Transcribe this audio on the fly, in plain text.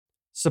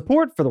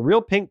Support for the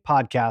Real Pink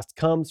podcast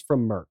comes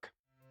from Merck.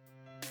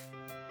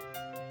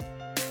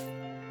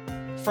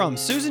 From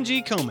Susan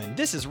G. Komen,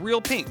 this is Real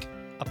Pink,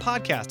 a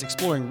podcast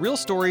exploring real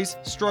stories,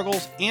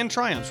 struggles, and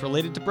triumphs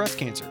related to breast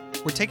cancer.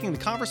 We're taking the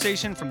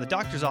conversation from the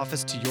doctor's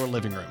office to your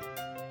living room.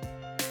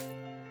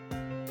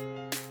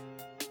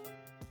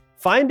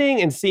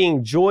 Finding and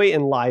seeing joy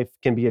in life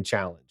can be a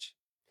challenge.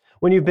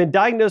 When you've been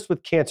diagnosed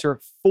with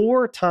cancer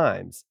 4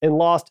 times and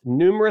lost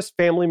numerous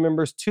family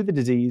members to the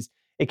disease,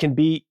 it can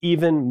be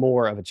even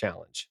more of a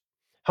challenge.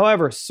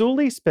 However,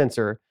 Sulie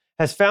Spencer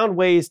has found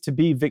ways to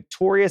be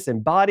victorious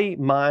in body,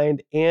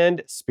 mind,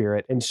 and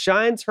spirit and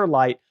shines her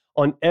light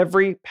on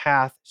every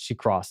path she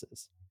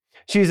crosses.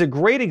 She's a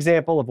great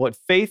example of what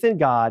faith in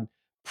God,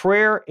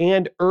 prayer,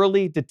 and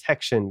early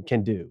detection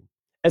can do.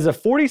 As a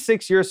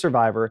 46-year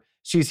survivor,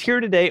 she's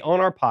here today on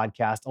our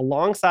podcast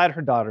alongside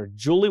her daughter,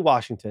 Julie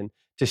Washington,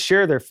 to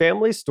share their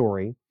family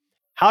story,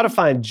 how to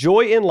find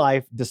joy in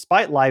life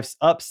despite life's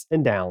ups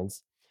and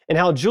downs, and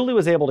how Julie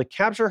was able to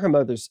capture her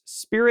mother's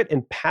spirit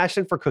and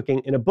passion for cooking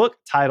in a book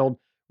titled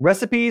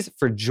Recipes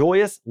for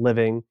Joyous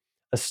Living,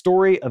 a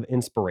Story of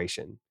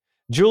Inspiration.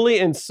 Julie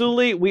and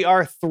Sulie, we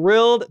are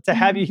thrilled to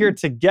have you here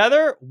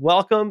together.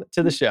 Welcome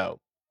to the show.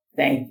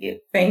 Thank you.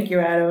 Thank you,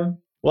 Adam.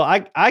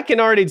 Well, I can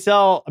already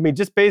tell,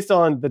 just based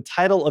on the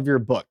title of your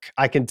book,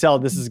 I can tell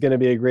this is going to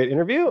be a great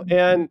interview.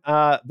 And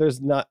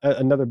there's not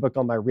another book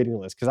on my reading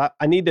list because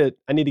I need to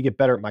get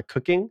better at my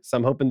cooking. So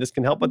I'm hoping this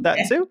can help with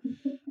that too.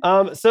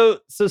 So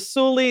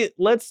Sulie,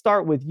 let's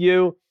start with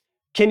you.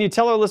 Can you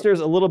tell our listeners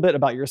a little bit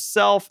about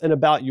yourself and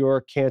about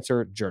your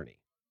cancer journey?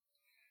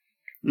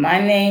 My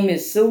name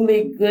is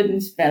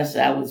Sulie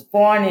Spencer. I was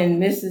born in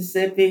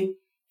Mississippi,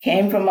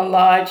 came from a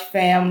large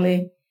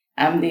family.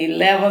 I'm the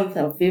 11th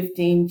of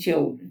 15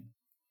 children.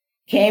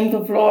 Came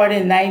to Florida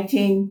in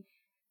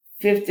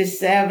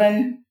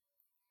 1957,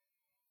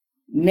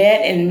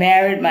 met and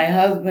married my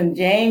husband,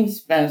 James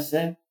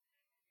Spencer,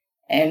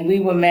 and we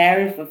were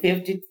married for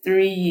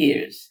 53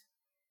 years.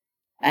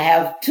 I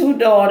have 2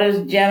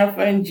 daughters,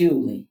 Jennifer and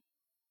Julie.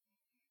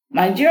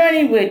 My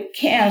journey with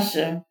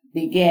cancer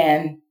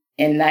began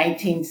in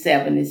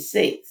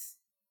 1976.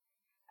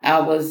 I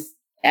was,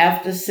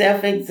 after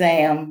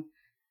self-exam,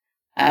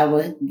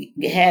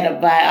 had a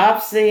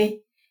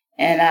biopsy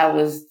and I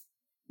was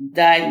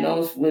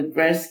diagnosed with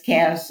breast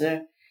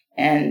cancer,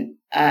 and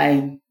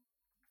I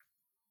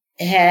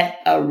had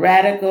a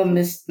radical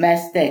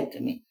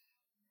mastectomy.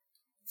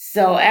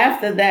 So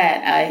after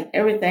that,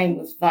 everything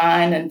was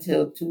fine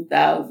until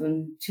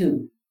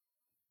 2002.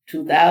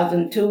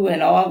 2002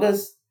 in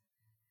August,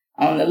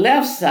 on the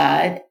left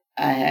side,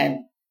 I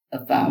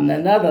found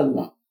another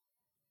lump.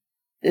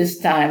 This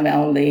time I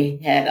only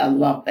had a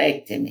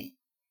lumpectomy.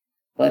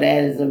 But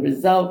as a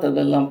result of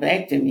the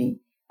lumpectomy,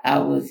 I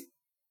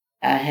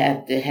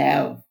had to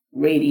have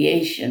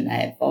radiation. I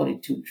had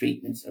 42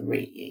 treatments of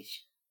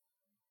radiation.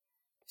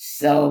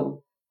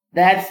 So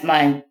that's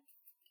my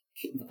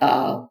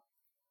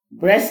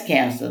breast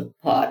cancer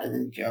part of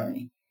the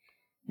journey.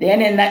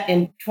 Then in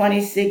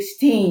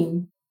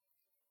 2016,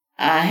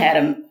 I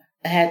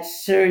had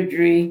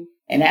surgery,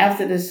 and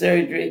after the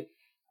surgery,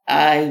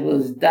 I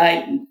was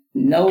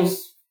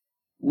diagnosed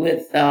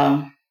with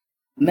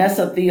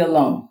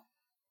mesothelioma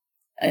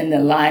in the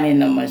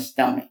lining of my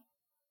stomach.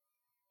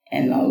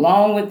 And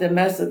along with the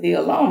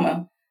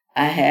mesothelioma,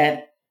 I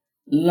had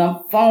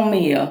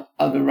lymphoma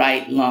of the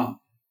right lung.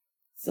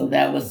 So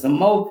that was some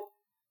more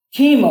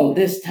chemo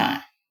this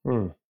time.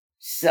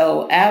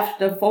 So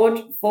after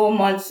four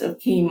months of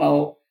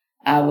chemo,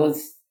 I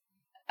was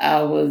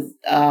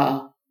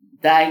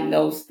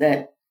diagnosed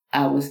that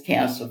I was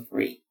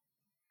cancer-free.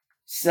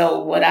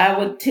 So what I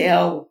would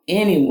tell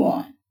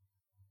anyone,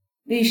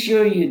 be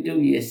sure you do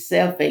your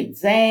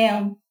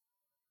self-exam,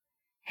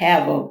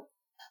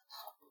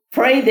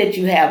 pray that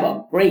you have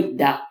a great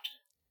doctor,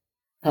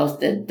 because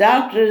the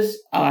doctors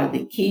are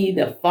the key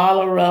to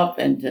follow up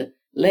and to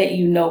let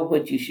you know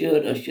what you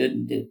should or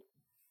shouldn't do.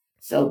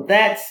 So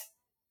that's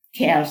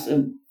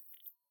cancer,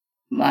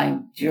 my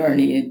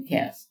journey in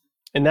cancer.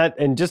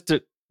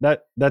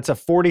 That's a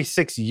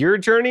 46-year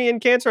journey in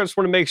cancer. I just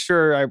want to make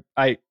sure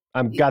I've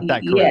got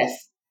that correct.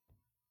 Yes.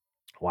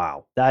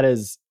 Wow, that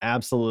is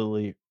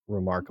absolutely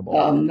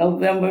remarkable.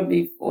 November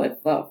before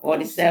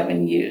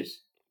 47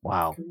 years.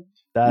 Wow,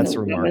 that's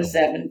November remarkable.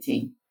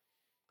 17.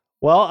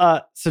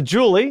 Well, so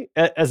Julie,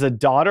 as a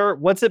daughter,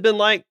 what's it been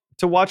like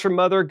to watch your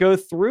mother go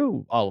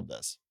through all of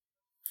this?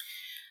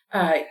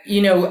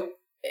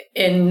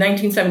 In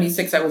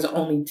 1976, I was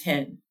only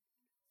 10.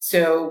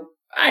 So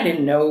I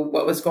didn't know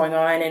what was going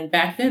on. And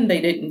back then they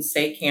didn't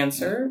say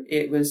cancer.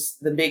 It was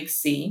the big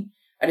C.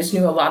 I just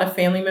knew a lot of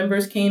family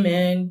members came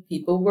in,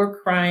 people were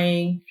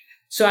crying.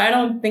 So I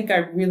don't think I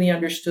really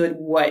understood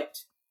what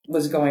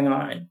was going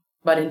on.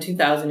 But in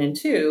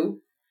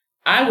 2002,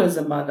 I was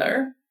a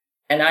mother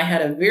and I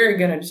had a very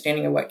good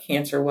understanding of what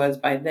cancer was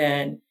by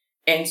then.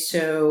 And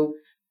so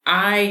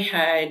I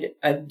had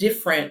a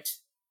different,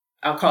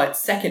 I'll call it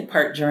second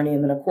part journey.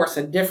 And then of course,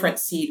 a different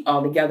seat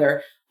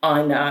altogether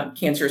on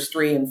cancers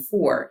 3 and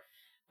 4.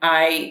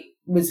 I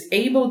was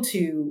able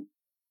to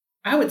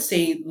I would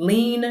say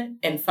lean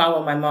and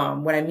follow my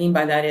mom. What I mean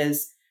by that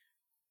is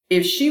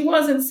if she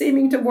wasn't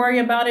seeming to worry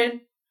about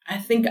it, I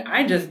think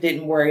I just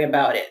didn't worry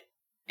about it.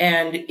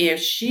 And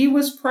if she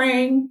was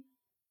praying,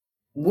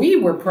 we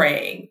were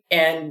praying.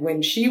 And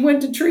when she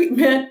went to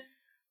treatment,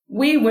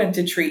 we went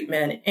to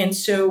treatment. And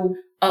so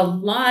a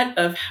lot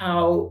of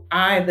how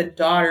I, the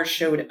daughter,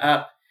 showed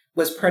up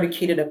was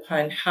predicated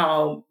upon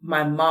how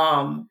my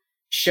mom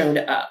showed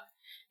up.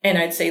 And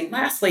I'd say,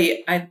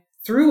 lastly,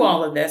 through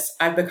all of this,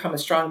 I've become a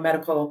strong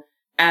medical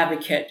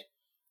advocate.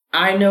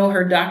 I know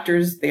her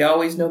doctors. They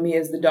always know me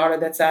as the daughter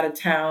that's out of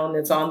town,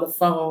 that's on the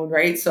phone,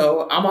 right?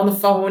 So I'm on the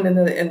phone in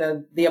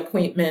the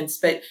appointments,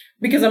 but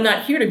because I'm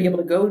not here to be able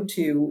to go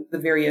to the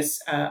various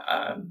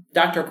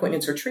doctor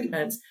appointments or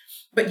treatments,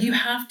 but you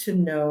have to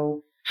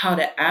know how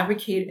to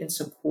advocate and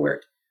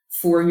support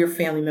for your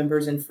family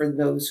members and for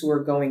those who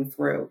are going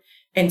through.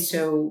 And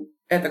so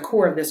at the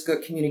core of this,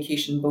 good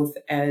communication, both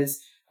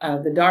as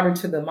the daughter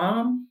to the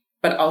mom,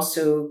 but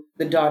also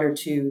the daughter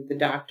to the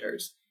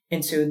doctors.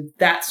 And so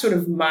that's sort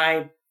of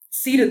my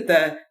seat at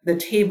the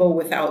table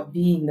without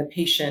being the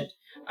patient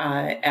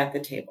at the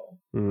table.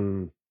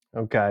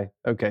 Okay.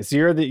 So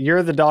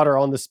you're the daughter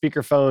on the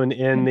speakerphone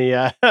in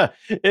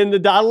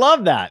the I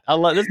love that. I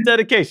love this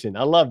dedication.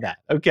 I love that.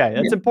 Okay,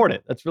 that's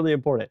important. That's really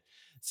important.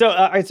 So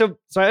all right, so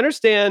I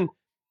understand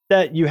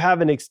that you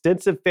have an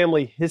extensive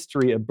family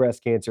history of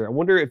breast cancer. I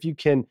wonder if you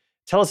can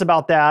tell us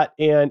about that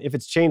and if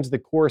it's changed the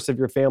course of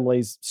your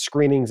family's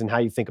screenings and how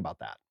you think about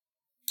that.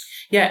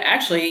 Yeah,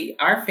 actually,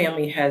 our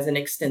family has an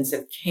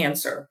extensive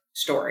cancer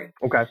story.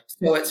 Okay.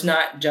 So it's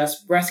not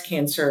just breast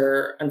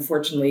cancer.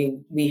 Unfortunately,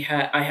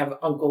 I have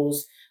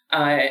uncles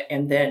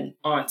and then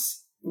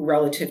aunts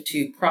relative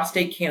to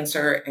prostate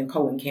cancer and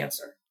colon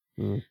cancer.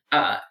 Mm.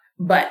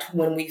 But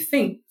when we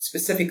think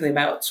specifically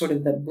about sort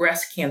of the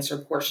breast cancer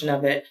portion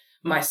of it,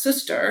 my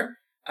sister,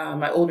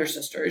 my older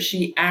sister,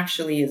 she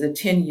actually is a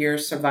 10-year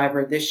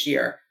survivor this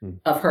year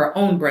of her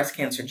own breast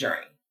cancer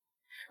journey.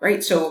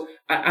 Right. So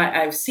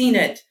I've seen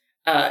it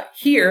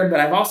here, but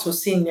I've also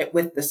seen it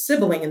with the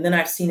sibling, and then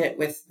I've seen it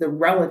with the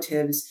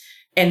relatives.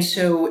 And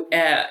so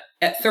at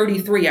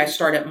 33, I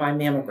started my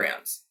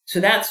mammograms. So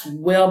that's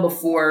well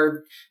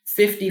before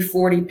 50,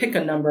 40, pick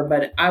a number,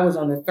 but I was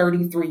on the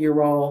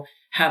 33-year-old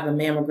have a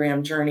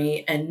mammogram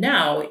journey. And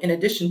now, in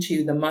addition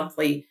to the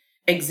monthly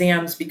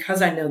exams,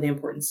 because I know the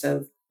importance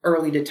of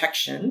early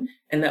detection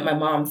and that my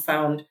mom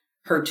found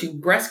her 2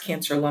 breast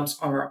cancer lumps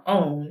on her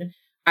own,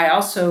 I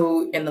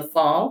also, in the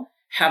fall,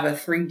 have a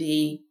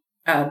 3D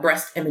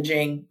breast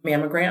imaging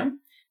mammogram.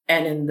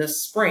 And in the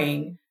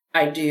spring,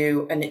 I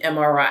do an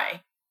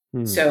MRI.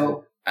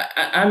 So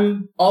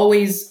I'm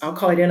always, I'll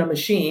call it in a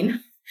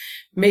machine,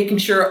 making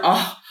sure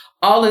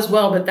all is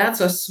well. But that's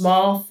a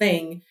small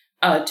thing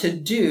to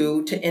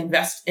do to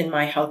invest in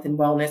my health and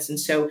wellness. And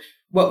so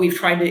what we've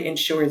tried to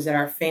ensure is that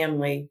our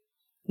family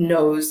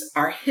knows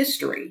our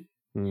history.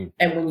 And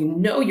when you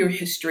know your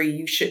history,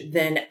 you should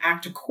then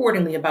act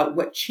accordingly about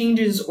what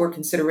changes or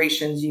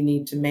considerations you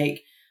need to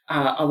make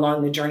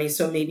along the journey.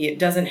 So maybe it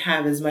doesn't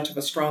have as much of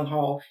a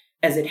stronghold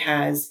as it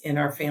has in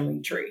our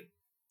family tree.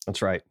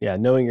 That's right. Yeah,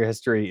 knowing your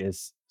history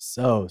is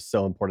so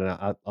important.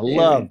 I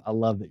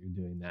love that you're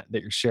doing that.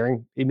 That you're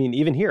sharing. I mean,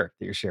 even here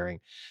that you're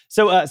sharing.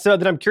 So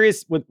that I'm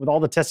curious with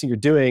all the testing you're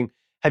doing.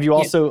 Have you Yeah.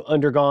 also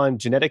undergone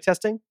genetic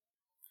testing?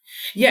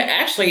 Yeah,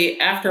 actually,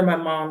 after my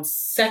mom's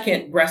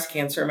second breast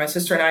cancer, my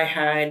sister and I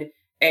had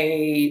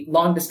a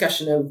long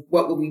discussion of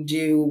what would we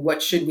do,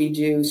 what should we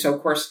do. So,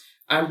 of course,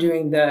 I'm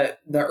doing the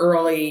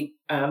early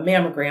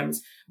mammograms,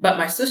 but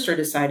my sister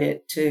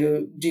decided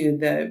to do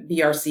the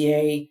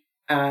BRCA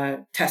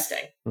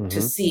testing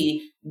to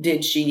see,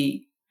 did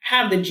she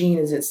have the gene?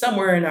 Is it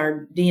somewhere in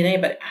our DNA?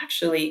 But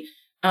actually,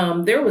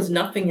 there was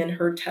nothing in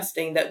her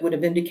testing that would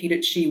have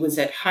indicated she was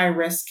at high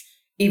risk,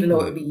 even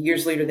though it would be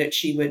years later that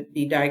she would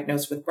be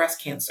diagnosed with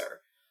breast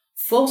cancer.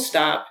 Full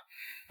stop.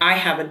 I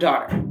have a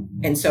daughter.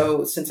 And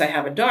so since I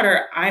have a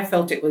daughter, I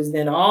felt it was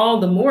then all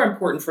the more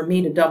important for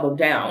me to double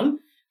down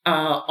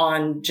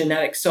on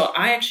genetics. So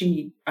I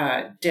actually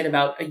did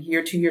about a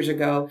year, 2 years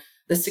ago,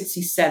 the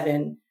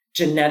 67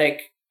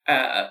 genetic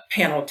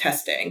panel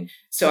testing.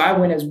 So I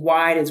went as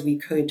wide as we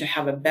could to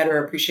have a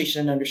better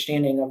appreciation and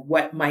understanding of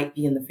what might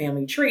be in the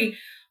family tree.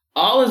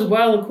 All is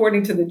well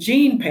according to the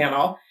gene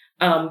panel.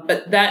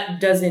 But that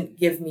doesn't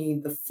give me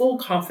the full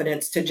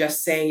confidence to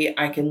just say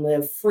I can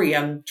live free.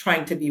 I'm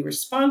trying to be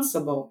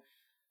responsible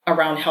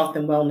around health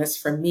and wellness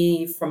for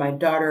me, for my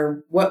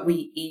daughter, what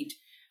we eat,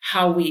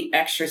 how we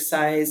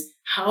exercise,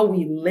 how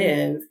we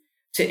live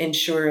to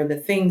ensure the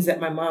things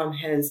that my mom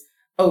has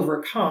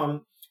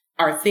overcome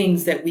are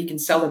things that we can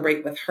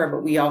celebrate with her,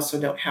 but we also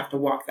don't have to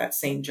walk that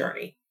same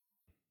journey.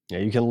 Yeah,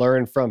 you can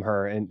learn from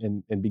her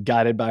and be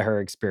guided by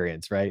her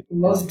experience, right?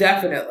 Most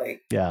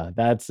definitely. Yeah,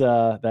 that's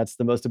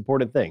the most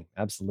important thing.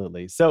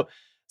 Absolutely. So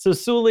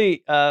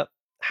Sulie, how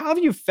have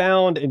you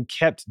found and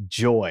kept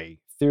joy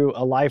through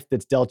a life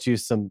that's dealt you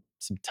some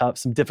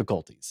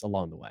difficulties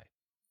along the way?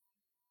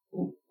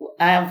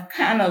 I've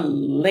kind of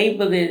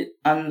labeled it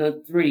under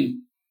 3: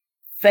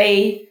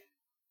 faith,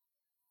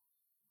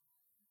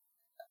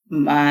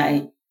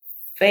 my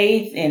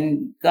faith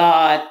in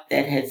God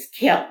that has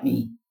kept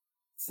me.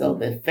 So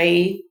the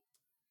faith,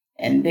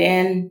 and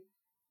then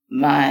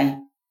my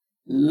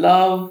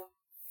love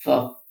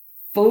for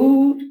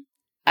food.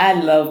 I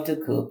love to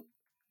cook.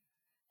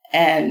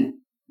 And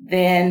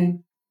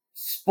then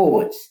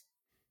sports.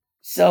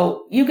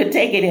 So you could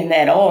take it in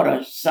that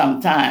order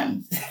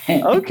sometimes.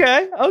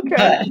 Okay.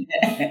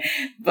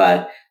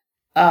 but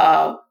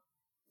uh,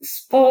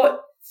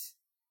 sports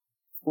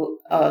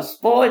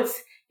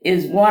sports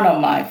is one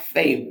of my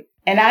favorites.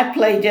 And I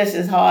play just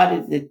as hard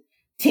as the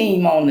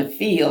team on the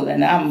field.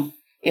 And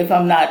if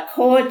I'm not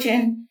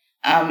coaching,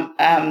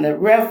 I'm the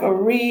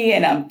referee,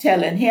 and I'm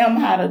telling him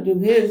how to do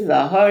his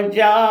or her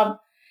job.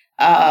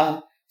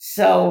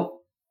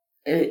 So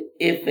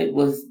if it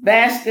was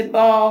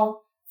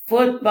basketball,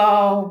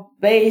 football,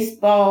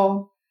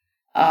 baseball,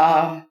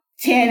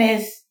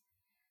 tennis,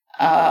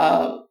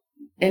 and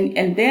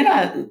then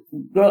I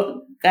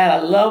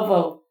got a love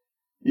of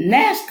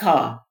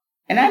NASCAR.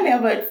 And I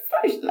never at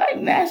first liked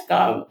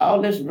NASCAR,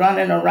 all this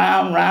running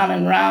around, round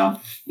and round.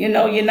 You're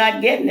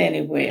not getting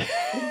anywhere.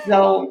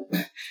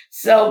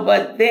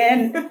 But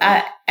then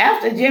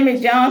after Jimmy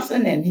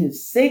Johnson and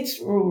his sixth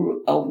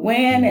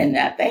win, and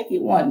I think he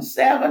won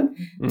 7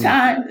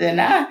 times,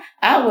 and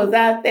I was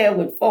out there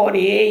with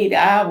 48.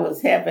 I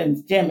was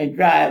helping Jimmy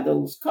drive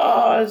those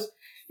cars.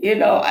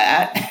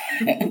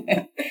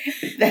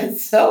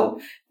 That's so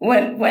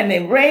when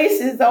the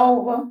race is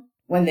over,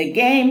 when the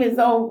game is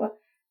over,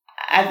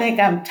 I think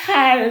I'm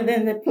tired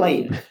than the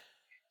players.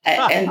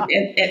 and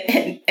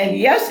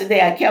yesterday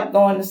I kept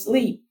going to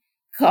sleep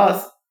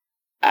because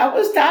I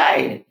was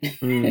tired.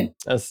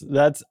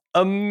 That's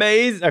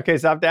amazing. Okay,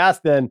 so I have to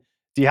ask then,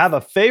 do you have a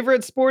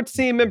favorite sports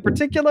team in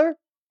particular?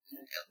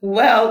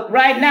 Well,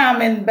 right now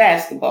I'm in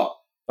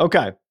basketball.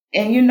 Okay.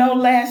 And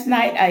last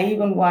night I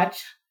even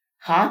watched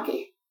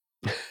hockey.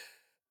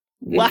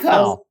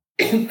 Wow.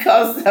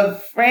 Because a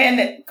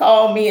friend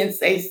called me and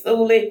said,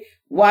 Sulie,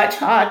 watch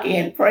hockey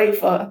and pray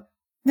for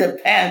the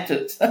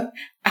Panthers.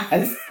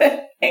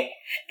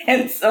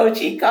 And so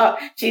she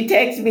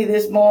texted me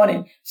this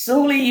morning,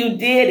 Sulie, you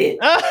did it.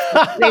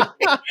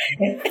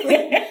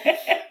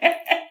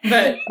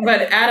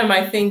 But Adam,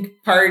 I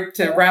think part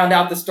to round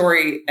out the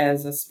story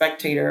as a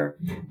spectator,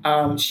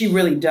 she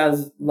really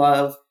does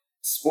love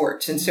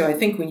sports. And so I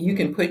think when you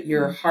can put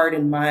your heart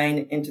and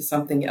mind into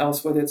something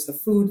else, whether it's the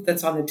food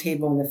that's on the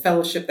table and the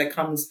fellowship that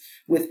comes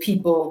with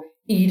people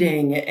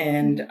eating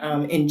and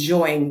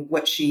enjoying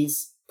what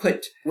she's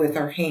put with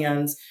her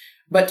hands,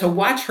 but to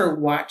watch her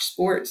watch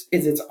sports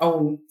is its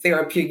own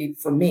therapeutic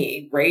for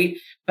me, right?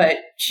 But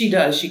she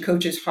does. She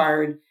coaches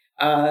hard.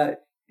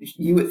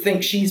 You would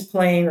think she's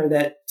playing or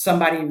that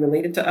somebody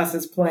related to us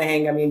is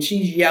playing. I mean,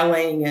 she's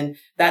yelling, and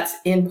that's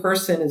in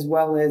person as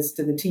well as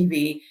to the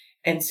TV.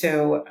 And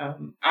so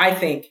I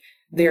think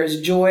there's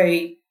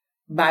joy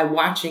by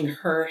watching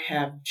her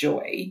have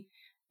joy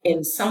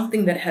in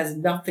something that has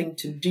nothing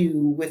to do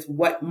with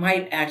what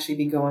might actually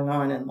be going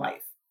on in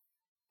life.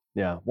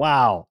 Yeah.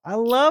 Wow. I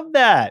love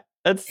that.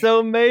 That's so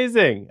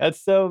amazing.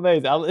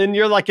 And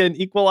you're like an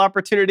equal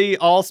opportunity,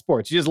 all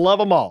sports. You just love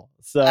them all.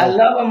 So I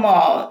love them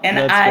all.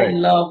 And I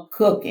love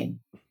cooking.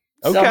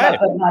 Okay.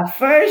 So my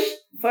first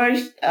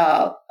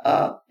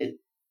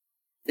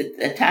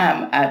the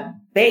time I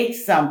baked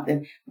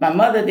something, my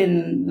mother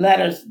didn't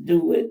let us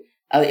do it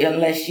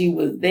unless she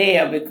was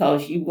there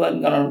because she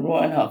wasn't going to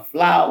ruin her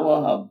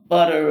flour, her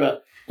butter,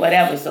 or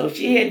whatever. So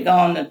she had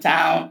gone to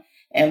town,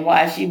 and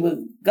while she was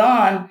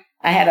gone,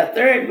 I had a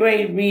 3rd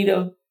grade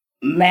reader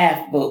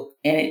math book,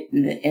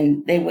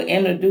 and they were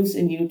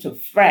introducing you to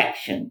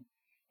fraction.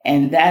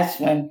 And that's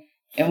when,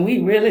 and we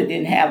really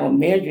didn't have a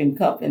measuring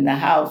cup in the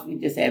house. We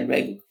just had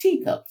regular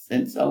teacups.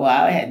 And so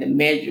I had to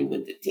measure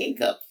with the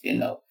teacups,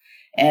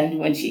 And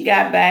when she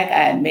got back,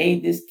 I had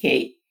made this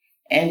cake.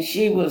 And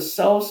she was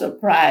so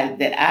surprised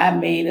that I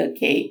made a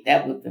cake.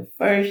 That was the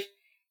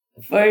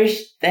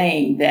first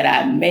thing that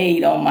I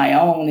made on my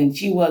own. And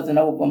she wasn't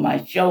over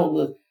my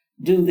shoulder,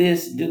 do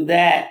this, do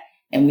that.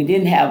 And we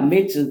didn't have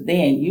mixers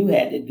then. You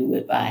had to do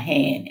it by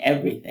hand,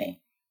 everything.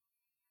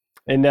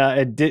 And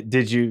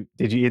did you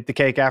eat the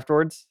cake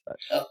afterwards?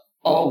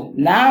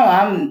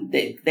 Now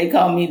they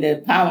call me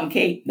the pound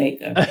cake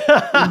maker.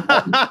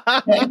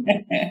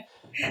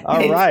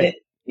 All right.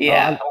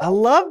 Yeah. I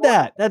love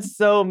that. That's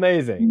so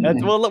amazing.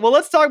 Well,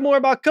 let's talk more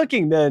about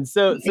cooking then.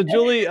 So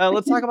Julie,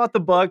 let's talk about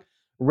the book,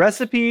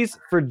 Recipes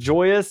for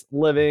Joyous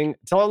Living.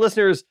 Tell our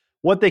listeners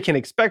what they can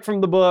expect from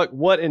the book,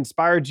 what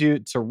inspired you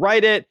to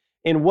write it,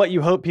 and what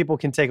you hope people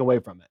can take away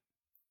from it.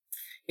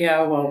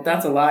 Yeah, well,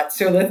 that's a lot.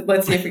 So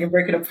let's see if we can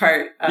break it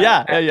apart.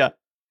 Yeah.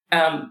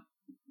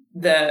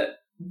 The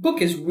book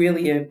is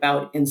really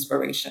about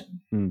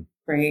inspiration,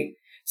 right?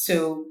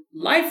 So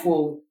life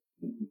will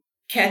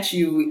catch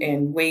you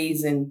in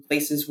ways and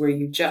places where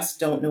you just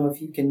don't know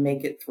if you can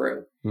make it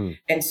through.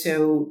 And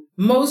so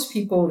most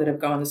people that have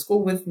gone to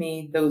school with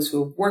me, those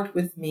who have worked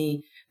with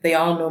me, they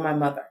all know my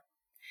mother.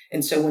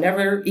 And so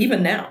whenever,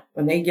 even now,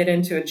 when they get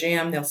into a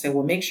jam, they'll say,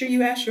 well, make sure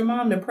you ask your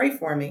mom to pray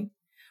for me.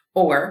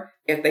 Or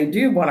if they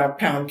do want a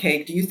pound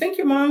cake, do you think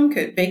your mom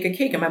could bake a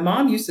cake? And my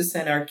mom used to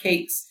send our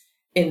cakes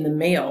in the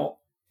mail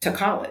to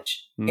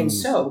college. And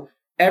so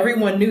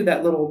everyone knew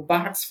that little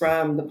box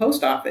from the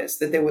post office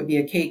that there would be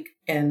a cake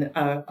and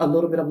a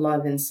little bit of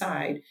love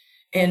inside.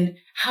 And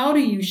how do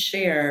you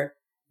share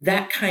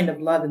that kind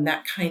of love and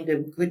that kind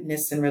of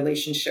goodness and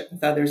relationship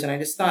with others? And I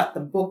just thought the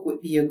book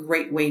would be a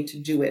great way to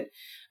do it.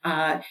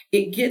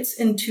 It gets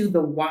into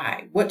the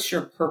why. What's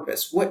your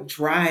purpose? What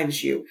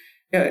drives you?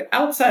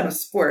 Outside of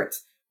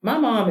sports, my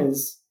mom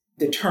is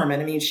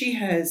determined. I mean, she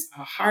has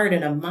a heart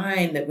and a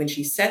mind that when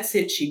she sets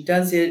it, she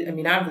does it. I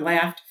mean, I've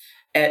laughed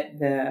at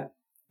the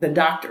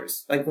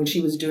doctors, like when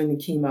she was doing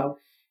the chemo.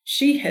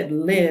 She had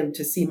lived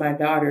to see my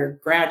daughter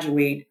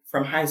graduate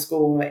from high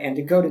school and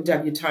to go to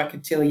debutante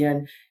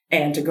cotillion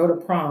and to go to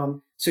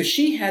prom. So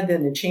she had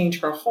then to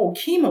change her whole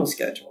chemo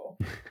schedule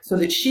so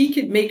that she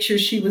could make sure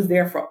she was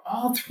there for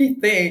all three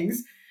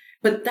things.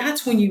 But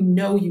that's when you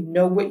know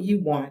what you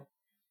want.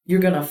 You're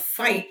going to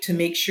fight to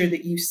make sure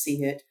that you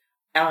see it.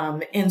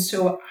 And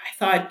so I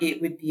thought it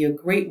would be a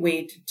great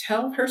way to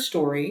tell her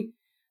story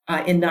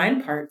in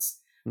 9 parts,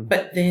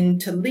 but then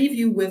to leave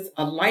you with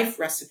a life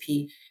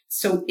recipe.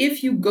 So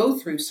if you go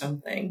through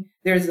something,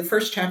 there's the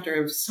first chapter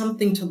of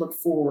something to look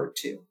forward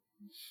to.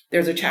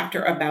 There's a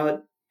chapter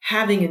about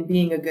having and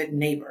being a good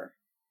neighbor.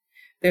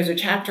 There's a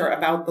chapter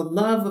about the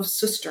love of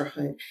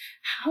sisterhood.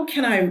 How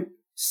can I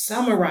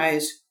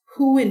summarize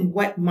who and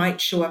what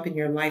might show up in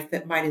your life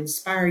that might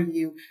inspire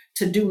you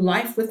to do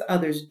life with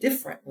others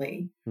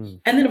differently? And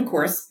then, of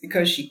course,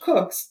 because she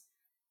cooks,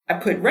 I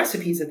put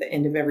recipes at the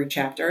end of every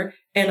chapter,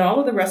 and all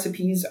of the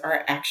recipes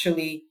are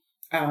actually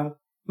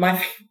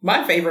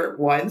my favorite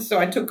ones. So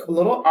I took a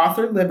little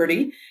author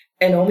liberty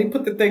and only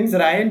put the things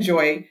that I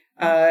enjoy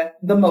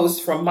the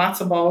most, from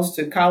matzo balls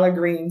to collard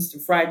greens to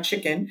fried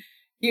chicken.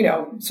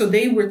 So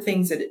they were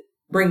things that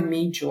bring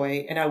me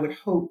joy. And I would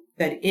hope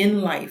that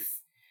in life,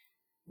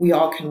 we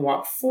all can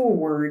walk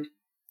forward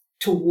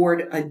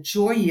toward a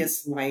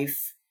joyous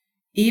life,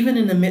 even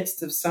in the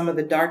midst of some of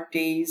the dark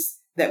days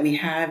that we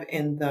have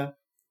and the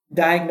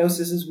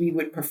diagnoses we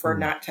would prefer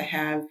not to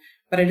have.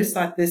 But I just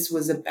thought this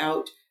was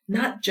about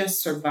not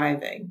just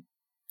surviving,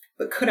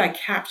 but could I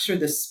capture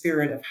the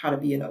spirit of how to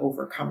be an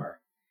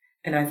overcomer?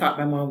 And I thought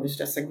my mom was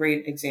just a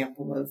great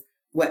example of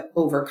what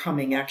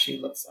overcoming actually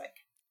looks like.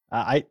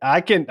 I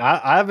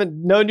haven't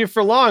known you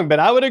for long, but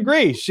I would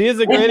agree. She is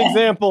a great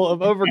example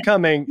of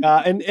overcoming.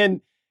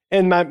 And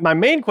my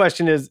main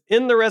question is,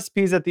 in the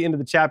recipes at the end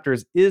of the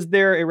chapters, is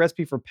there a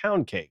recipe for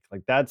pound cake?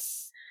 Like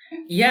that's.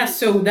 Yeah.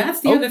 So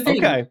that's the other thing.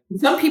 Okay.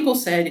 Some people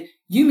said,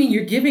 you mean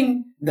you're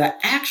giving the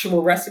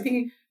actual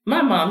recipe?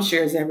 My mom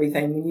shares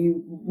everything. When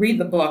you read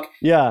the book,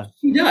 yeah,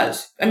 she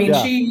does. I mean,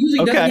 she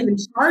usually doesn't even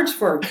charge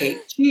for a cake.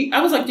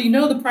 I was like, do you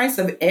know the price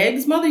of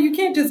eggs, Mother? You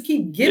can't just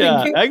keep giving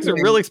cake. Eggs are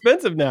real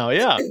expensive now.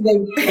 Yeah.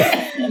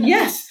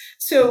 Yes.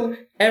 So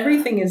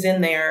everything is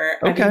in there.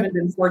 Okay. I've even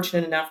been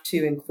fortunate enough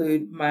to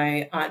include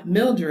my Aunt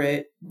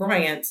Mildred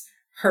Bryant's,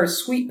 her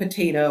sweet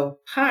potato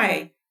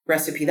pie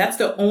recipe. That's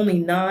the only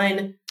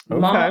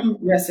non-mom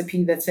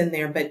recipe that's in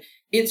there, but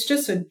it's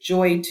just a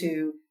joy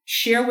to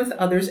share with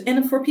others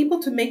and for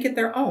people to make it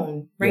their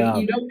own, right? Yeah.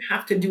 You don't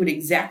have to do it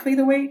exactly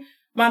the way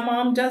my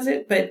mom does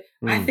it, but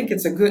I think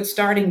it's a good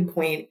starting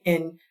point.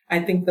 And I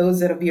think those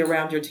that'll be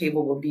around your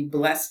table will be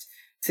blessed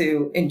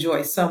to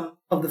enjoy some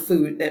of the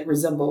food that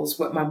resembles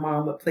what my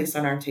mom would place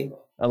on our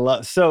table. I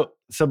love so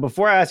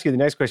before I ask you the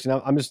next question,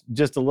 I'm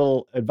just a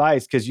little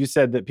advice, because you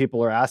said that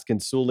people are asking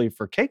Sulie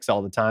for cakes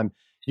all the time.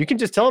 You can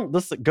just tell them,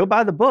 listen, go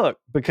buy the book,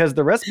 because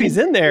the recipe's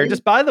in there.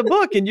 Just buy the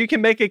book and you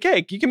can make a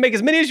cake. You can make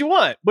as many as you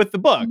want with the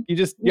book. You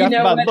have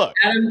to buy the book.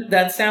 Adam,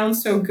 that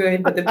sounds so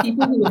good. But the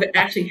people who have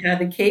actually had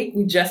the cake,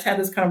 we just had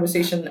this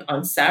conversation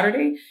on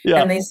Saturday,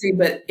 and they say,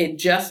 but it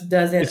just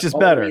doesn't. It's just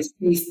better.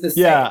 Taste the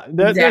same. Yeah,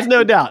 there's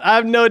no doubt. I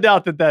have no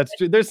doubt that that's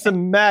true. There's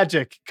some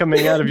magic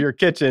coming out of your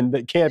kitchen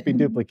that can't be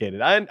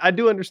duplicated. I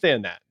do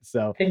understand that.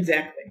 So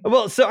exactly.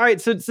 Well, so all right.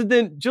 So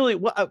then, Julie,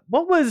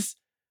 what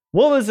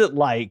was it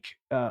like,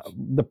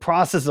 the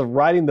process of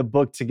writing the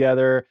book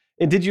together?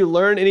 And did you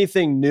learn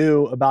anything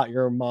new about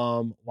your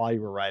mom while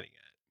you were writing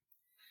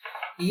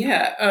it?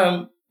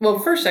 Yeah. Well,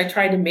 first I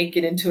tried to make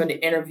it into an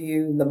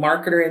interview. The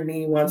marketer in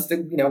me wants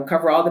to,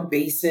 cover all the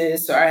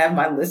bases. So I have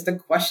my list of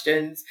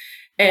questions,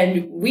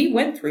 and we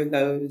went through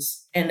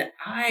those, and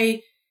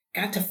I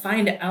got to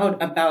find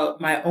out about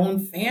my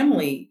own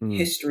family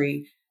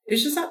history.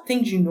 It's just not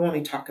things you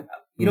normally talk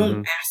about. You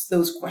don't ask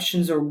those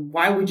questions, or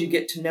why would you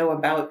get to know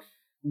about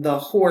the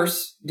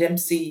horse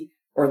Dempsey,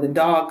 or the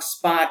dog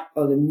Spot,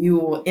 or the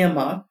mule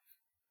Emma?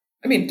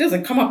 I mean, it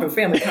doesn't come up in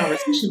family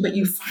conversation, but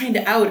you find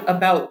out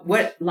about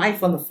what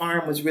life on the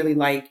farm was really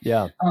like.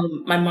 Yeah.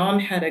 My mom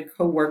had a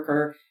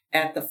coworker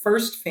at the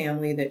first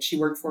family that she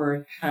worked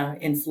for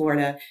in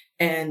Florida,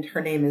 and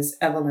her name is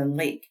Evelyn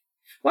Lake.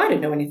 Well, I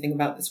didn't know anything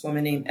about this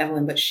woman named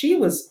Evelyn, but she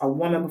was a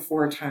woman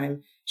before her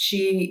time.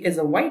 She is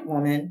a white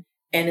woman,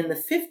 and in the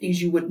 50s,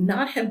 you would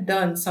not have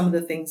done some of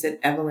the things that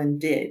Evelyn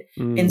did.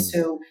 And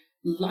so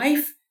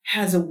life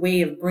has a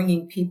way of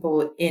bringing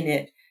people in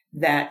it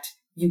that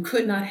you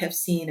could not have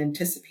seen,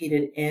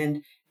 anticipated.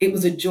 And it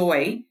was a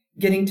joy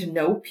getting to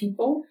know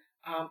people.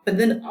 But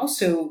then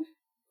also,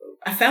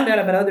 I found out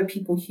about other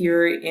people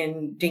here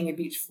in Dania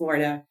Beach,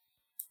 Florida,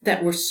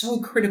 that were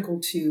so critical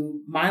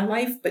to my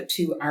life, but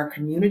to our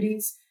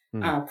community's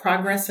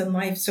progress in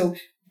life. So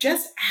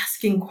just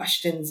asking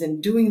questions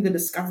and doing the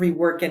discovery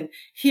work and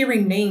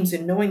hearing names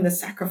and knowing the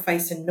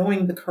sacrifice and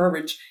knowing the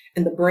courage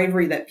and the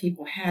bravery that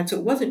people had. So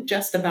it wasn't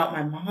just about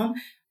my mom.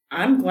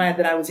 I'm glad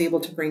that I was able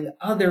to bring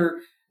other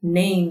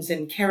names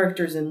and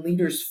characters and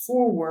leaders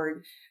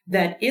forward,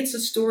 that it's a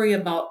story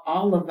about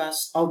all of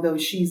us, although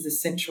she's the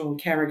central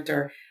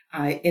character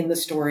in the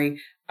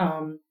story.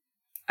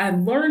 I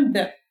learned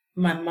that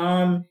my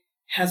mom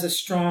has a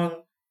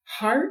strong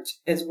heart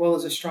as well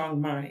as a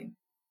strong mind,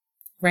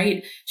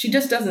 right? She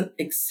just doesn't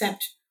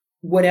accept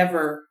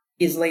whatever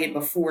is laid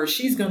before.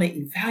 She's going to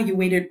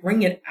evaluate it,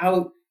 bring it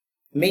out,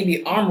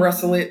 maybe arm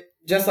wrestle it,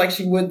 just like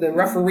she would the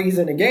referees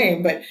in a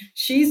game, but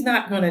she's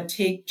not going to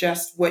take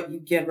just what you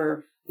give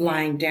her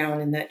lying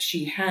down, and that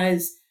she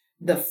has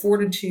the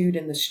fortitude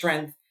and the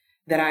strength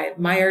that I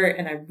admire.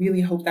 And I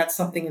really hope that's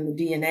something in the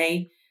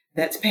DNA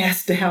that's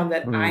passed down,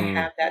 that I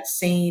have that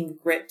same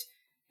grit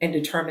and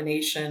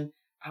determination.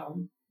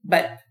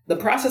 But the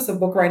process of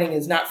book writing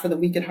is not for the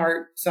weak at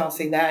heart. So I'll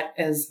say that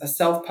as a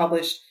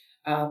self-published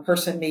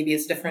person, maybe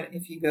it's different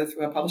if you go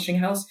through a publishing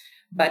house,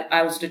 but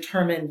I was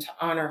determined to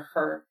honor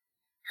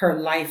her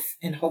life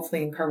and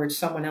hopefully encourage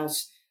someone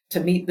else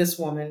to meet this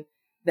woman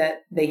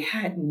that they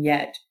hadn't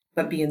yet,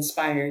 but be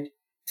inspired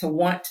to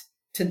want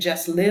to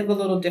just live a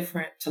little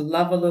different, to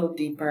love a little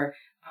deeper.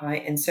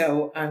 And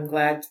so I'm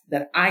glad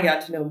that I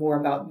got to know more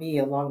about me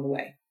along the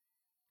way.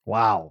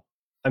 Wow.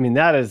 I mean,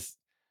 that's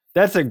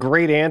a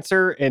great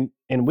answer. And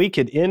we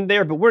could end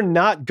there, but we're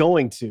not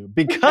going to,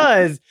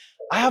 because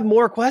I have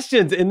more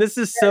questions and this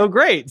is so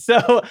great.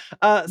 So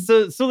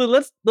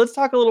let's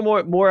talk a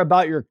little more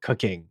about your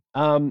cooking.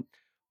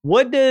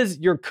 What does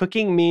your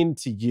cooking mean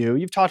to you?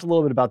 You've talked a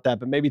little bit about that,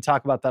 but maybe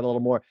talk about that a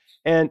little more.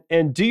 And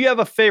do you have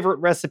a favorite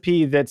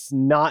recipe that's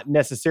not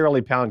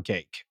necessarily pound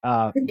cake?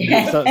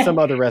 Some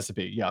other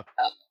recipe? Yeah.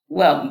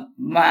 Well,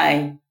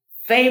 my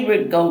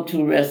favorite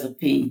go-to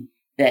recipe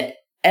that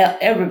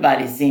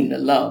everybody seemed to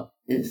love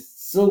is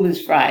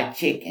Sulie's fried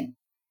chicken.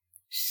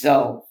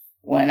 So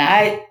when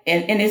and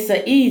it's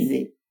an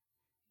easy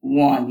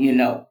one,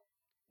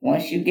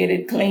 once you get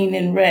it clean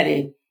and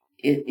ready,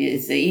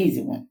 it's an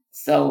easy one.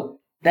 So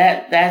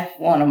that's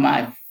one of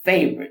my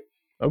favorite.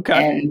 Okay.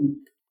 And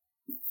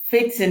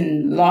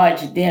fixing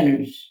large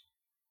dinners,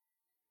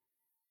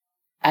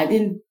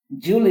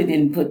 Julie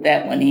didn't put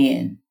that one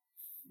in,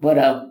 but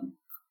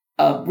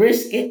a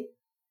brisket,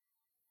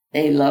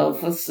 they love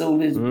for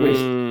Sulie's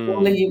brisket.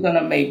 Sulie, you're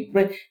gonna make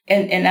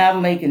and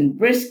I'm making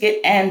brisket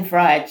and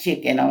fried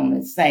chicken on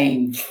the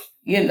same,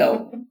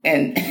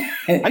 and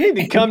I need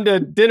to come to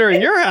dinner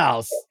in your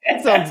house.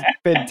 That sounds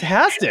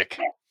fantastic.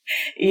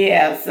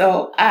 Yeah,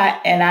 so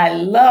I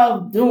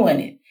love doing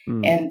it.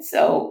 And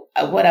so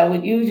what I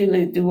would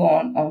usually do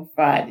on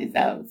Fridays,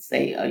 I would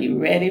say, "Are you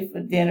ready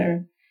for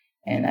dinner?"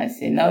 And I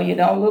say, "No, you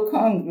don't look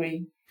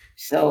hungry."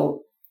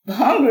 So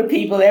hungry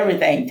people,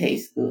 everything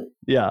tastes good.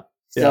 Yeah.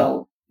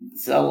 So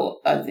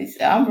they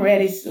say, "I'm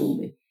ready,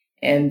 Sulie."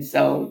 And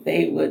so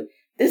they would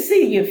to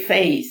see your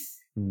face,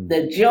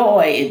 the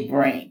joy it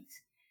brings,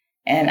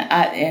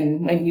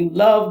 and when you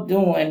love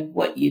doing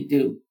what you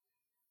do,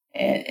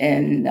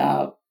 and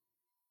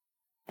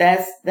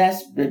that's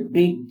the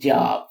big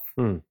job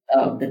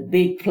of the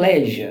big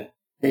pleasure,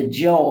 the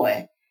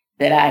joy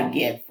that I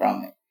get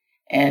from it.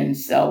 And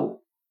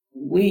so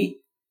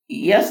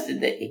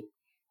yesterday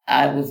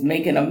I was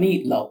making a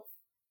meatloaf,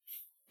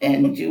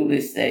 and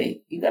Julie said,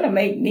 "You're gonna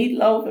make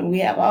meatloaf and we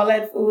have all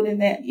that food in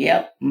there?"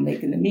 "Yep, I'm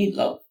making the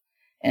meatloaf."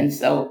 And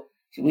so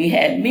we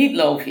had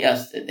meatloaf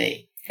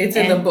yesterday. It's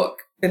in the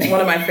book. It's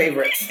one of my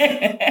favorites.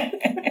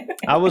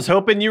 I was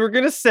hoping you were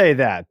going to say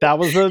that. That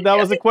was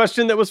a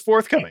question that was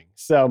forthcoming.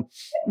 So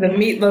the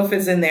meatloaf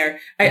is in there.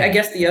 I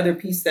guess the other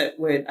piece that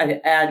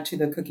I'd add to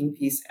the cooking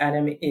piece,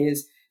 Adam,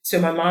 is so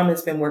my mom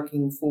has been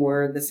working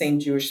for the same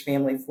Jewish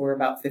family for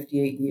about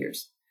 58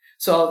 years.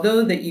 So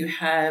although that you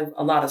have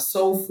a lot of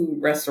soul food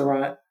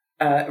restaurant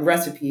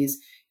recipes,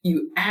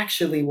 you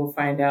actually will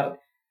find out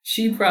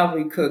she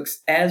probably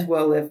cooks as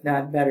well, if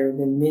not better,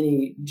 than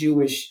many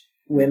Jewish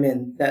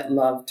women that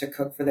love to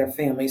cook for their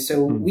family.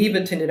 So we've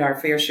attended our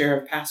fair share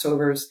of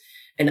Passovers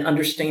and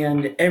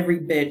understand every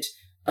bit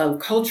of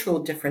cultural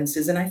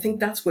differences. And I think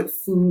that's what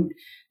food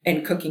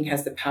and cooking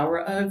has the power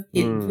of.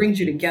 It brings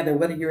you together,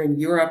 whether you're in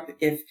Europe,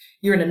 if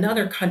you're in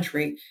another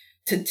country,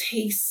 to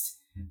taste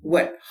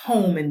what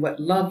home and what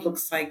love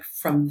looks like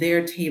from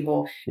their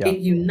table. Yeah. It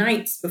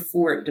unites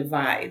before it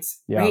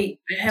divides, right?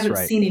 I haven't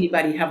seen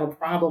anybody have a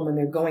problem when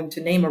they're going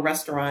to name a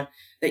restaurant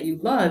that you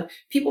love.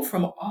 People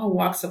from all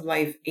walks of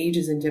life,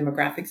 ages and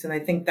demographics. And I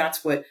think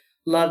that's what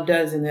love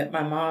does, and that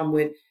my mom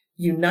would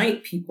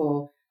unite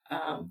people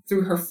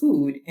through her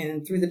food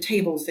and through the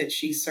tables that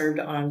she served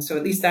on. So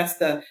at least that's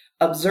the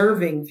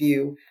observing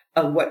view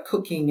of what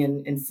cooking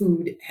and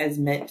food has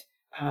meant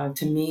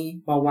to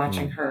me while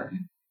watching her.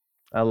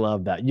 I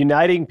love that.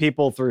 Uniting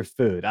people through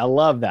food. I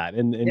love that.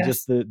 And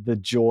just Yes. the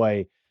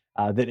joy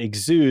that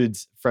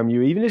exudes from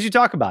you, even as you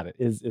talk about it,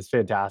 is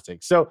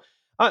fantastic. So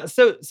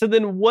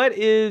then what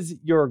is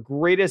your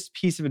greatest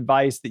piece of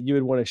advice that you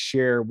would want to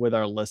share with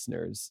our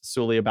listeners,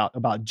 Sulie,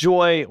 about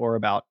joy or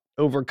about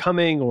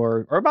overcoming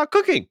or about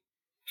cooking?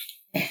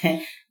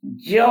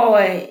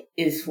 Joy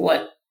is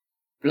what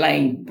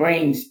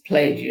brings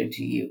pleasure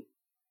to you,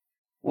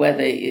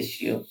 whether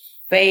it's your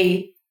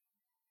faith.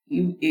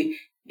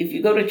 If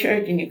you go to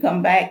church and you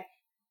come back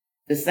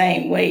the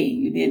same way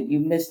you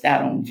missed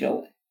out on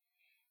joy.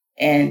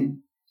 And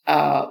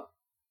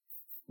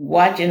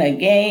watching a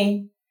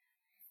game,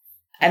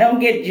 I don't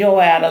get joy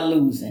out of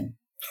losing.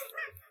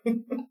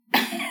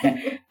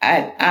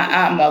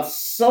 I'm a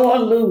sore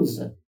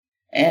loser,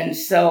 and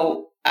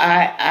so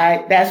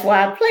I that's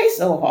why I play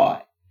so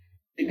hard,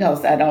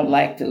 because I don't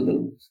like to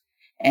lose.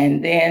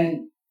 And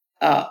then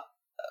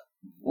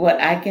what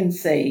I can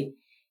say,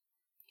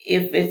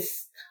 if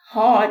it's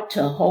hard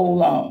to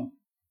hold on,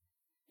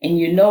 and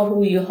you know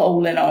who you're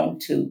holding on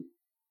to,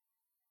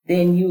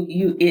 then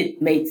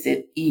it makes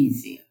it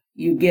easier.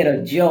 You get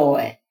a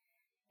joy.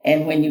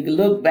 And when you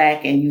look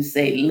back and you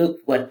say,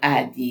 look what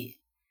I did.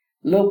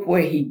 Look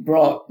where he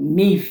brought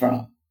me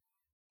from.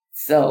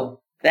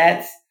 So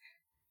that's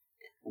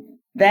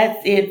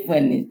it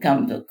when it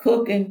comes to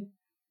cooking.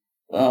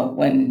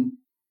 When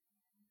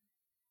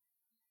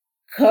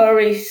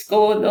Curry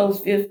scored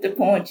those 50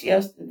 points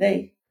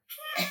yesterday.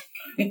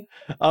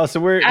 Oh, so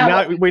we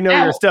know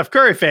you're a Steph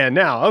Curry fan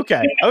now.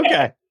 Okay.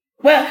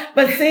 Well,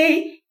 but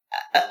see,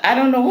 I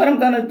don't know what I'm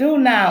going to do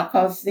now,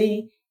 because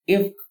see,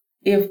 if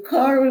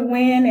Curry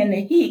win and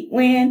the Heat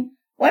win,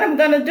 what I'm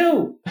going to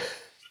do?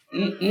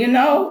 You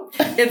know,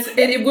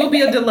 it will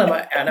be a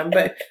dilemma, Adam,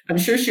 but I'm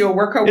sure she'll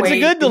work her way. It's a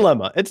good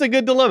dilemma. It's a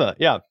good dilemma.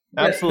 Yeah,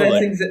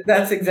 absolutely.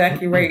 That's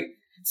exactly right.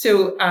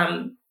 So,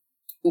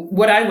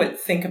 what I would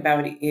think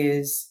about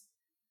is,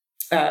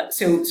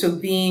 so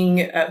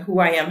being who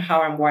I am,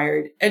 how I'm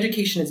wired,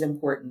 education is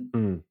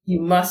important. You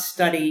must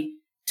study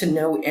to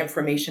know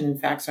information and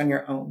facts on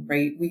your own,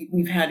 right?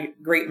 We've had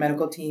great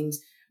medical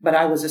teams, but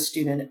I was a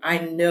student. I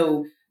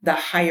know the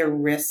higher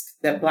risk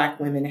that Black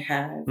women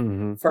have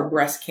for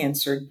breast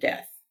cancer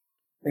death,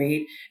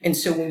 right? And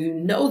so when you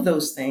know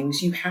those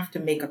things, you have to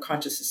make a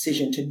conscious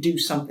decision to do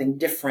something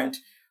different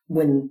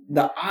when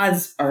the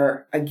odds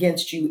are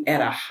against you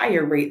at a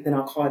higher rate than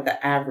I'll call it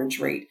the average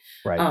rate.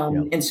 Right.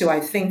 And so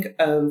I think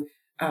of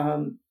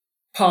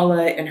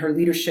Paula and her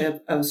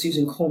leadership, of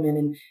Susan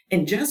Coleman,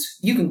 and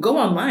just, you can go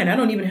online. I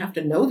don't even have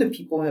to know the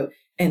people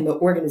and the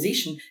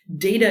organization.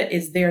 Data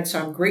is there. And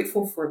so I'm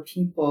grateful for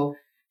people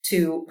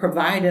to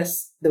provide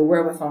us the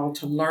wherewithal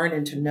to learn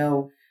and to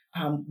know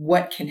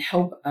what can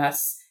help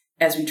us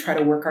as we try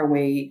to work our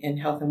way in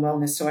health and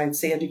wellness. So I'd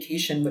say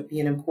education would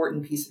be an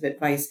important piece of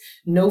advice.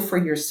 Know for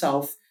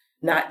yourself,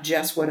 not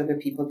just what other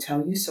people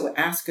tell you. So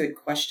ask good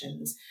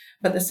questions.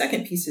 But the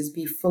second piece is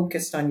be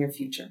focused on your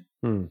future.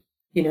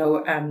 You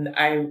know,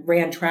 I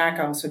ran track.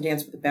 I also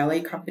danced with the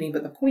ballet company.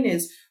 But the point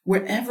is,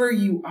 wherever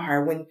you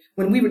are, when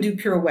we would do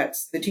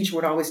pirouettes, the teacher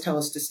would always tell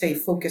us to stay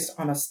focused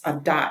on a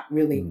dot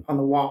really on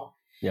the wall.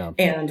 Yeah.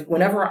 And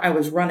whenever I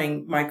was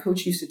running, my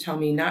coach used to tell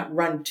me not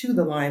run to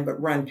the line,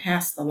 but run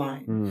past the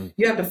line.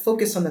 You have to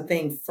focus on the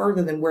thing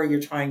further than where you're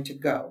trying to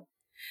go.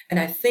 And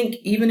I think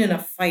even in a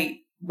fight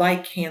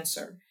like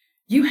cancer,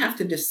 you have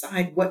to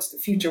decide what's the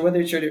future,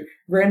 whether it's your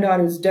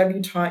granddaughter's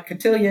debutante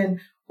cotillion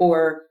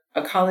or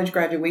a college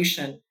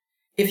graduation.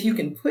 If you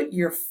can put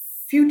your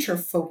future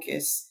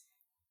focus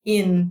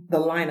in the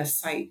line of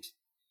sight,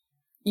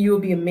 you'll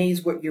be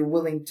amazed what you're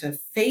willing to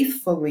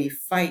faithfully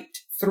fight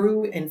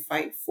through and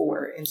fight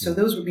for. And so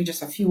those would be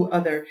just a few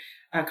other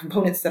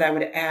components that I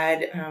would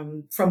add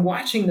from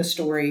watching the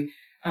story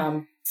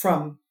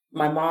from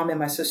my mom and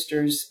my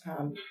sister's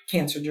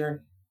cancer journey.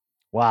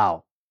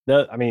 Wow.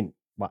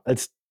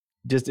 It's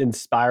just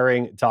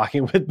inspiring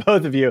talking with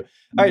both of you.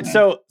 All right.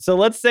 So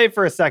let's say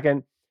for a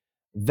second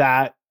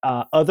that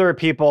other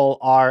people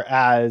are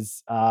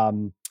as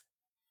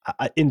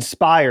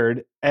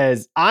inspired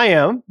as I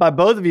am by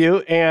both of you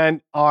and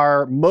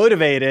are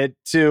motivated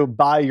to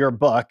buy your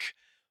book.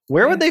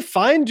 Where would they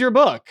find your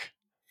book?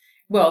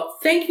 Well,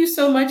 thank you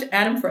so much,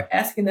 Adam, for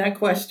asking that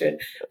question.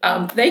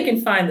 They can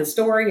find the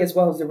story as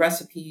well as the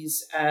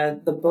recipes.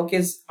 The book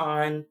is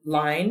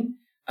online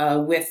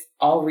with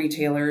all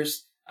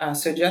retailers.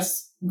 So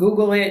just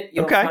Google it.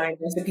 You'll find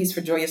recipes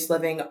for Joyous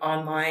Living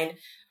online.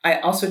 I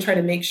also try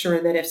to make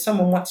sure that if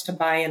someone wants to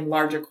buy in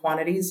larger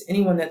quantities,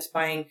 anyone that's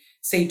buying,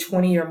 say,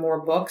 20 or more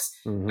books,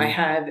 I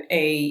have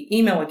a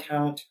email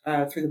account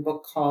through the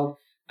book called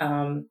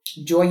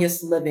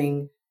Joyous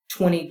Living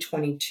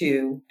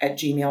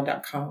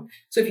 2022@gmail.com.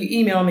 So if you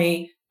email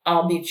me,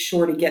 I'll be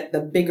sure to get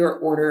the bigger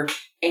order,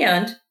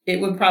 and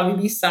it would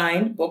probably be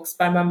signed books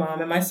by my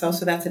mom and myself.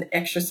 So that's an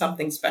extra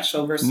something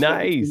special versus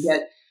what you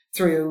get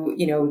through,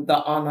 the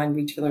online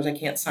retailers. I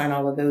can't sign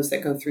all of those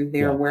that go through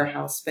their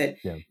warehouse, but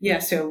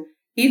so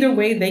either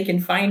way, they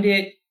can find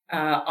it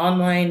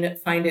online,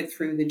 find it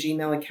through the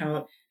Gmail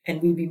account.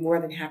 and we'd be more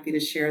than happy to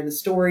share the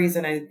stories.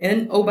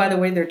 And oh, by the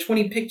way, there are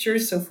 20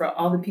 pictures. So for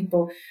all the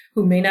people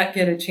who may not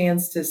get a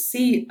chance to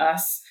see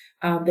us,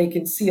 they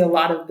can see a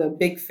lot of the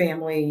big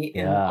family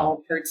and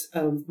all parts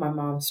of my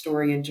mom's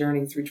story and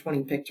journey through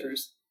 20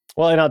 pictures.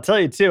 Well, and I'll tell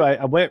you too,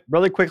 I went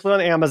really quickly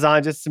on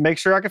Amazon just to make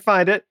sure I could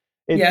find it.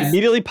 It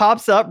immediately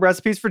pops up,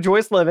 Recipes for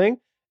Joyous Living,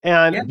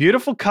 and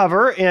beautiful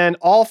cover and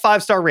all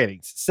 5-star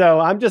ratings. So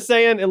I'm just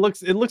saying it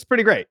looks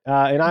pretty great.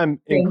 And I'm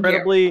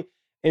incredibly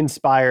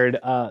inspired.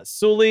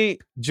 Sulie,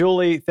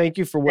 Julie, thank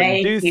you for what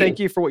you do. Thank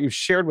you for what you've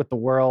shared with the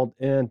world.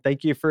 And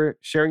thank you for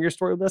sharing your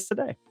story with us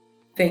today.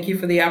 Thank you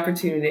for the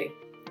opportunity.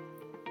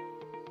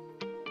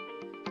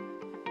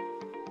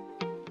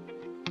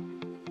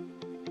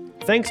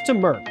 Thanks to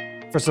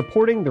Merck for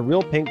supporting the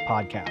Real Pink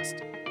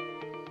podcast.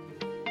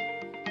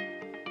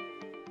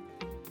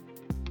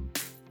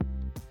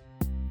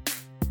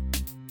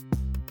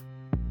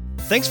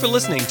 Thanks for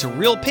listening to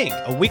Real Pink,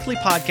 a weekly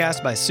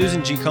podcast by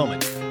Susan G.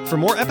 Komen. For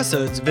more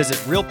episodes, visit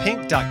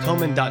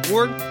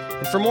realpink.komen.org.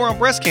 And for more on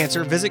breast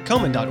cancer, visit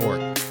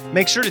komen.org.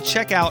 Make sure to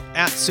check out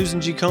 @Susan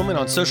G. Komen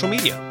on social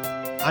media.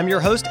 I'm your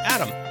host,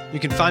 Adam. You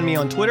can find me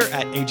on Twitter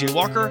 @AJ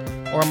Walker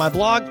or on my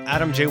blog,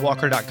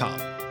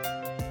 adamjwalker.com.